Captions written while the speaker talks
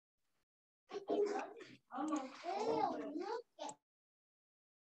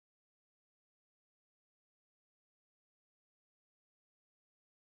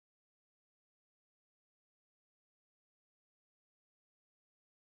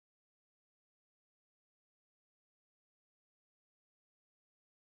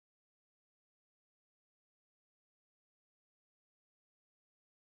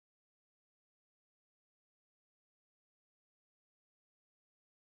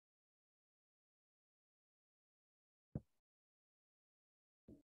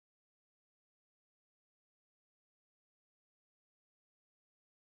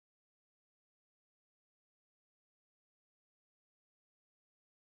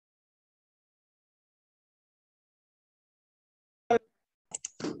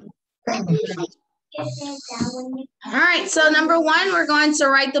All right, so number one, we're going to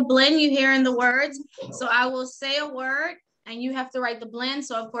write the blend you hear in the words. So I will say a word and you have to write the blend.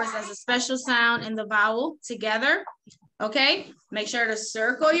 So of course, there's a special sound and the vowel together. Okay, make sure to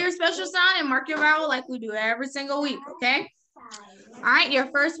circle your special sound and mark your vowel like we do every single week. Okay. All right, your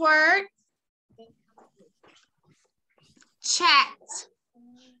first word. Chat.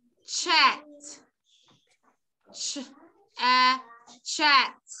 Chat.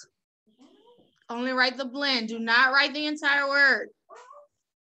 Chat. Only write the blend. Do not write the entire word.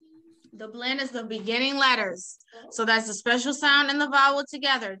 The blend is the beginning letters. So that's the special sound and the vowel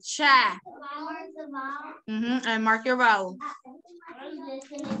together. Chat. And mark your vowel. I'm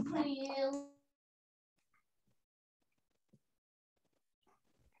listening to you.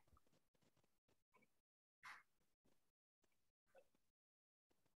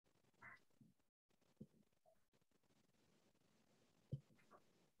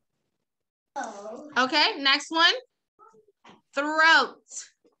 Okay, next one. Throat.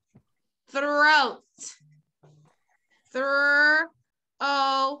 Throat. Throat.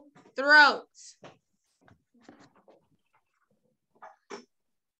 Throat. Throat.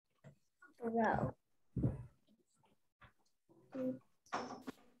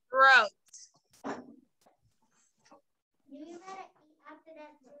 Throat. You gotta eat after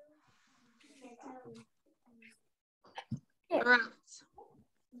that too. Throat.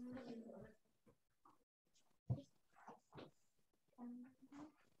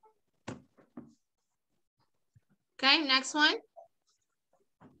 Okay, next one.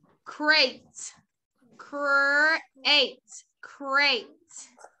 Crate. Crate. Crate.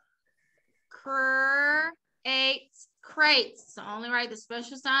 Crate. Crate. So only write the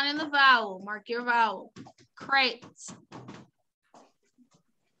special sound in the vowel. Mark your vowel. Crate.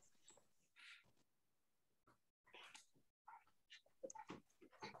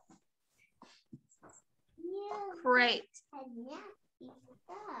 Crate.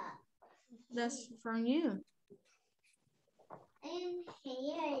 That's from you. And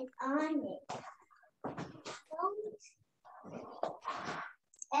hair is on it. Don't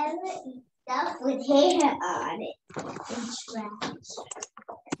ever eat stuff with hair on it. And scratch.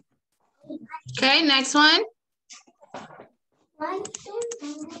 Okay, next one. Why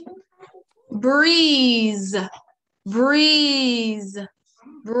don't Breeze. Breeze.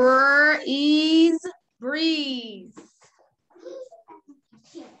 Breeze. Breeze.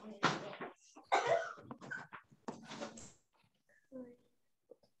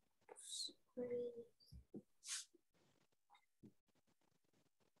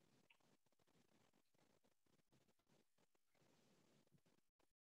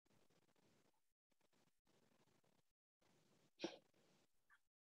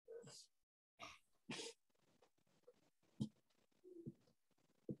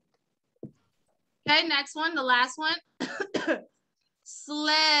 Okay, next one, the last one.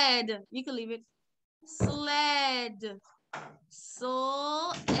 Sled. You can leave it. Sled.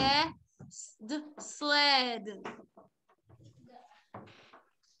 Sled.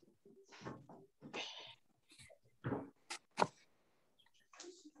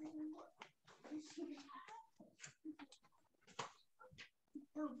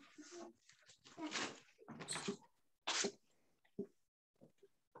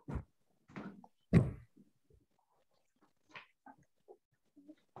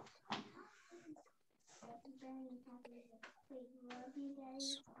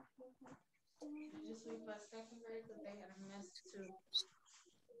 Just leave by second grade because they had a mess too.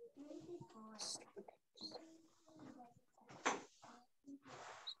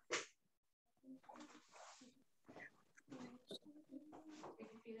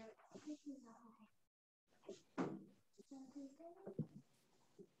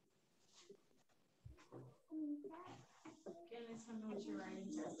 Again, let's know what you're writing.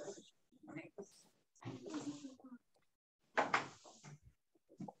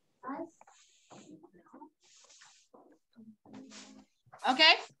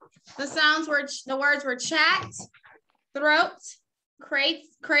 Okay. The words were chat, throat, crate,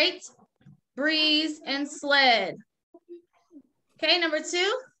 breeze, and sled. Okay, number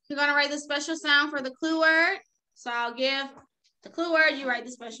 2, you're gonna write the special sound for the clue word. So I'll give the clue word, you write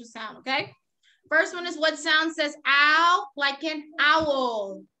the special sound, okay? First one is what sound says ow like an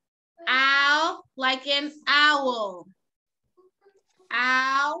owl. Ow like an owl.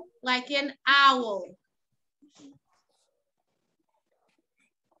 Ow like an owl.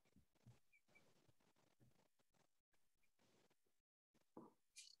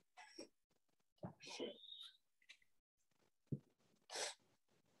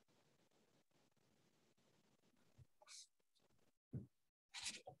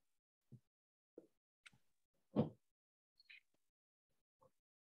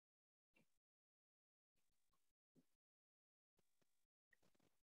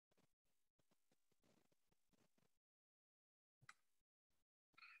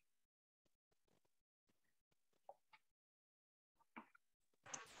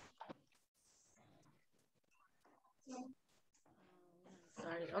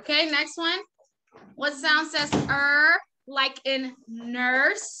 Sorry. Okay, next one. What sound says like in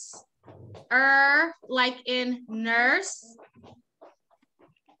nurse? Like in nurse.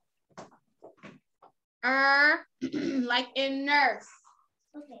 Like in nurse.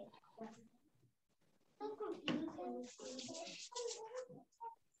 Okay.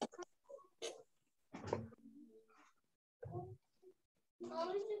 Are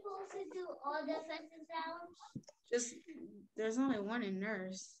we supposed to do all the offensive sounds? Just, there's only one in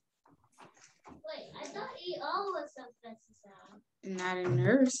nurse. Wait, I thought all was offensive sound. Not in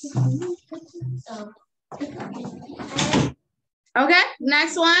nurse. Oh. Okay,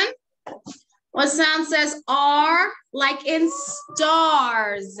 next one. What sound says R like in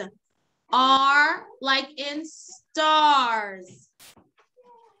stars? R like in stars.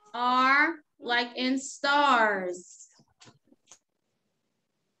 R like in stars.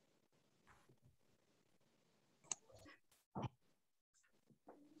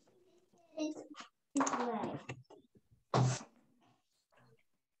 Right.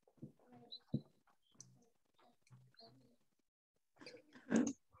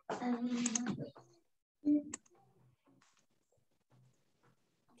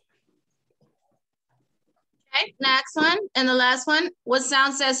 Okay, next one and the last one. What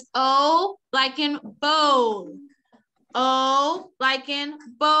sound says O like in bowl? O like in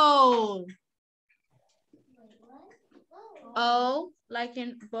bowl. O like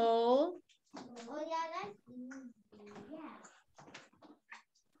in bowl. Oh yeah, that's yeah.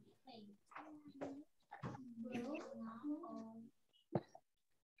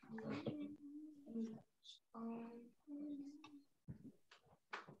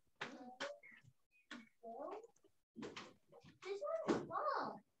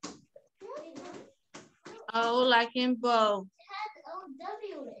 O like in bowl. It has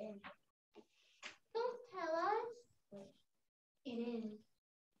O-W in it. Don't tell us. It is.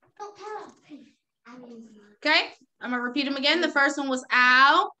 Don't tell us. I mean, Okay, I'm gonna repeat them again. The first one was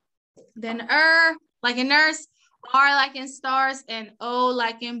owl, then like in nurse, R like in stars, and O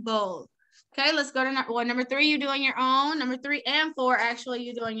like in bowl. Okay, let's go to number 3. You do on your own. Number 3 and 4, actually,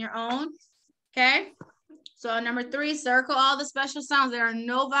 you do on your own. Okay. So number 3, circle all the special sounds. There are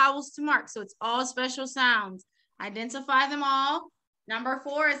no vowels to mark, so it's all special sounds. Identify them all. Number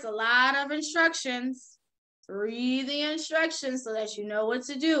 4 is a lot of instructions. Read the instructions so that you know what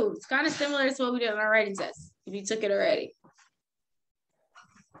to do. It's kind of similar to what we did on our writing test, if you took it already.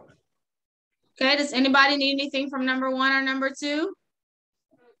 Okay, does anybody need anything from number 1 or number 2?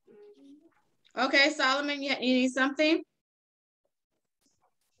 Okay, Solomon, you need something?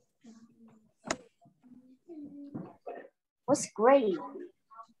 What's grade?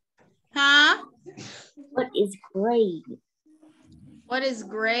 Huh? What is grade? What is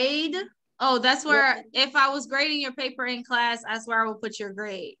grade? Oh, that's where, if I was grading your paper in class, that's where I will put your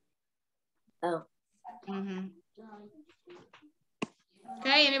grade. Oh. Mm-hmm.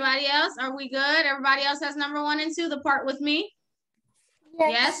 Okay, anybody else? Are we good? Everybody else has number 1 and 2, the part with me?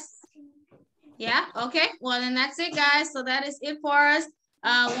 Yes? Yeah, okay. Well, then that's it, guys. So that is it for us.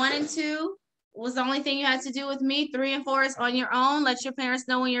 1 and 2 was the only thing you had to do with me. 3 and 4 is on your own. Let your parents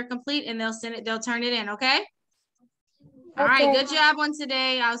know when you're complete and they'll turn it in, okay? All right, good job on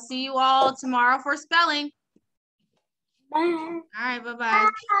today. I'll see you all tomorrow for spelling. Bye. All right,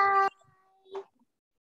 bye-bye.